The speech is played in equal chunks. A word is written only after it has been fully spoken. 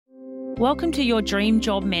Welcome to your Dream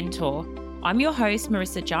Job Mentor. I'm your host,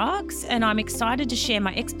 Marissa, and I'm excited to share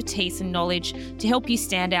my expertise and knowledge to help you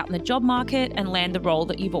stand out in the job market and land the role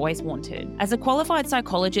that you've always wanted. As a qualified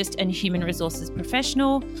psychologist and human resources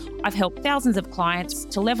professional, I've helped thousands of clients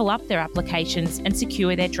to level up their applications and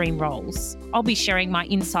secure their dream roles. I'll be sharing my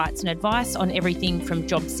insights and advice on everything from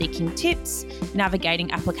job seeking tips,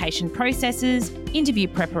 navigating application processes, interview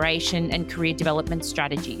preparation, and career development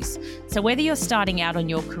strategies. So whether you're starting out on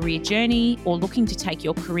your career journey or looking to take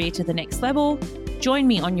your career to the next level, join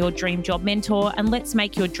me on your Dream Job Mentor and let's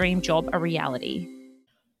make your dream job a reality.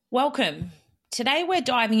 Welcome. Today we're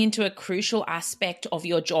diving into a crucial aspect of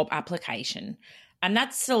your job application, and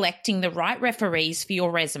that's selecting the right referees for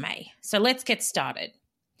your resume. So let's get started.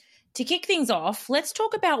 To kick things off, let's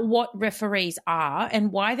talk about what referees are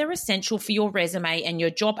and why they're essential for your resume and your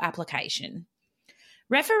job application.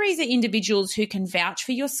 Referees are individuals who can vouch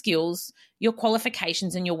for your skills, your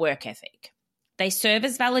qualifications, and your work ethic. They serve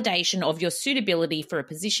as validation of your suitability for a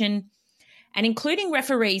position, and including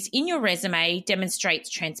referees in your resume demonstrates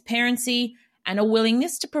transparency and a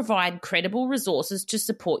willingness to provide credible resources to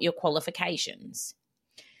support your qualifications.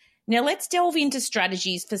 Now let's delve into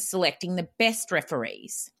strategies for selecting the best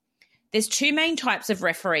referees. There's two main types of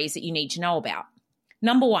referees that you need to know about.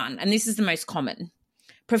 Number one, and this is the most common,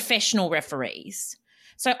 professional referees.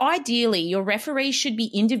 So ideally, your referees should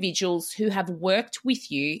be individuals who have worked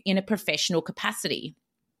with you in a professional capacity.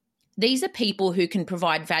 These are people who can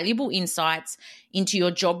provide valuable insights into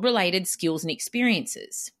your job-related skills and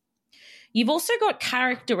experiences. You've also got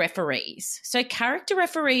character referees. So character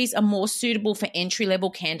referees are more suitable for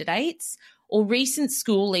entry-level candidates or recent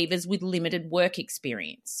school leavers with limited work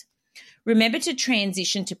experience. Remember to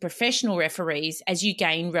transition to professional referees as you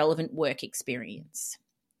gain relevant work experience.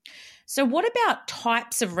 So what about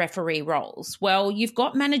types of referee roles? Well, you've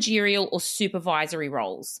got managerial or supervisory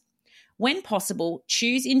roles. When possible,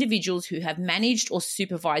 choose individuals who have managed or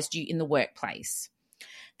supervised you in the workplace.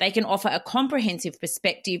 They can offer a comprehensive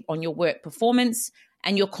perspective on your work performance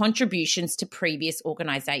and your contributions to previous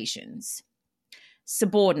organisations.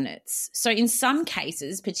 Subordinates. So in some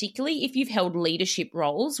cases, particularly if you've held leadership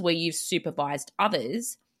roles where you've supervised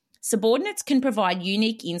others, subordinates can provide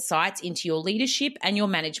unique insights into your leadership and your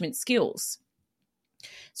management skills.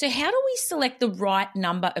 So how do we select the right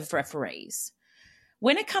number of referees?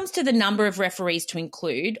 When it comes to the number of referees to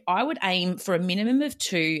include, I would aim for a minimum of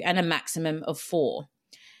 2 and a maximum of 4.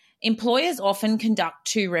 Employers often conduct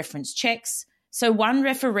 2 reference checks, so 1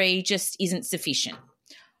 referee just isn't sufficient.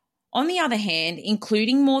 On the other hand,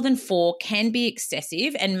 including more than 4 can be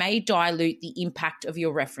excessive and may dilute the impact of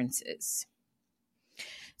your references.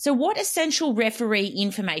 So what essential referee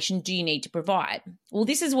information do you need to provide? Well,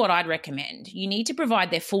 this is what I'd recommend. You need to provide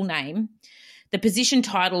their full name, the position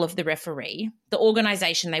title of the referee, the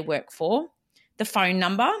organisation they work for, the phone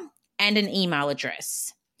number, and an email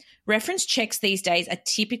address. Reference checks these days are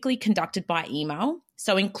typically conducted by email,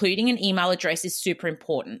 so including an email address is super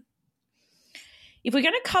important. If we're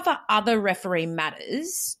going to cover other referee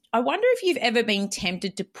matters, I wonder if you've ever been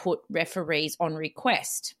tempted to put referees on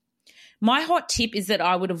request. My hot tip is that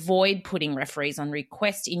I would avoid putting referees on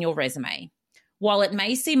request in your resume. While it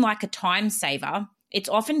may seem like a time saver, it's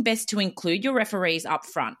often best to include your referees up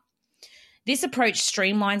front. This approach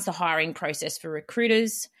streamlines the hiring process for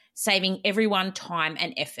recruiters, saving everyone time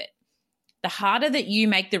and effort. The harder that you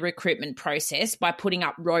make the recruitment process by putting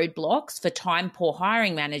up roadblocks for time-poor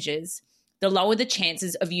hiring managers, the lower the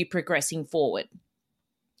chances of you progressing forward.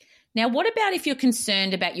 Now, what about if you're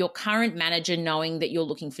concerned about your current manager knowing that you're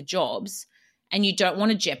looking for jobs and you don't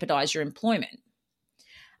want to jeopardise your employment?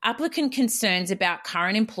 Applicant concerns about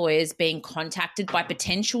current employers being contacted by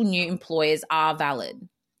potential new employers are valid.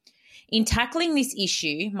 In tackling this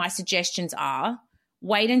issue, my suggestions are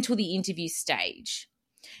wait until the interview stage.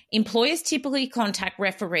 Employers typically contact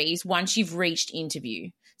referees once you've reached interview.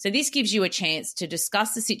 So this gives you a chance to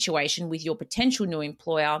discuss the situation with your potential new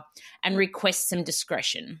employer and request some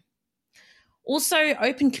discretion. Also,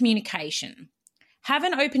 open communication. Have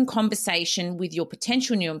an open conversation with your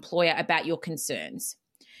potential new employer about your concerns.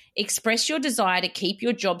 Express your desire to keep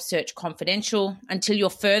your job search confidential until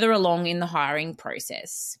you're further along in the hiring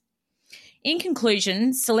process. In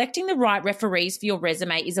conclusion, selecting the right referees for your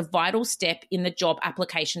resume is a vital step in the job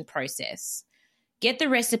application process. Get the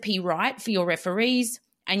recipe right for your referees,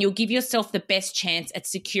 and you'll give yourself the best chance at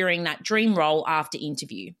securing that dream role after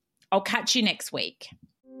interview. I'll catch you next week.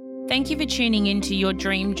 Thank you for tuning in to your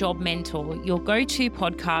Dream Job Mentor, your go-to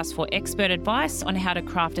podcast for expert advice on how to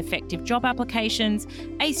craft effective job applications,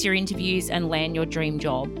 ace your interviews, and land your dream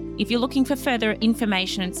job. If you're looking for further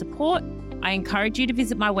information and support, I encourage you to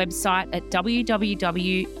visit my website at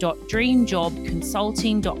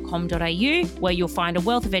www.dreamjobconsulting.com.au, where you'll find a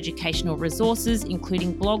wealth of educational resources,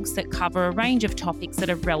 including blogs that cover a range of topics that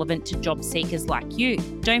are relevant to job seekers like you.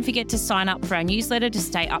 Don't forget to sign up for our newsletter to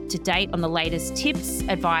stay up to date on the latest tips,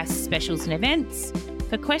 advice, specials and events.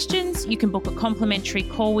 For questions, you can book a complimentary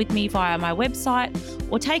call with me via my website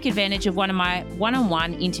or take advantage of one of my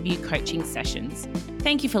one-on-one interview coaching sessions.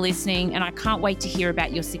 Thank you for listening, and I can't wait to hear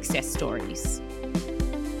about your success stories.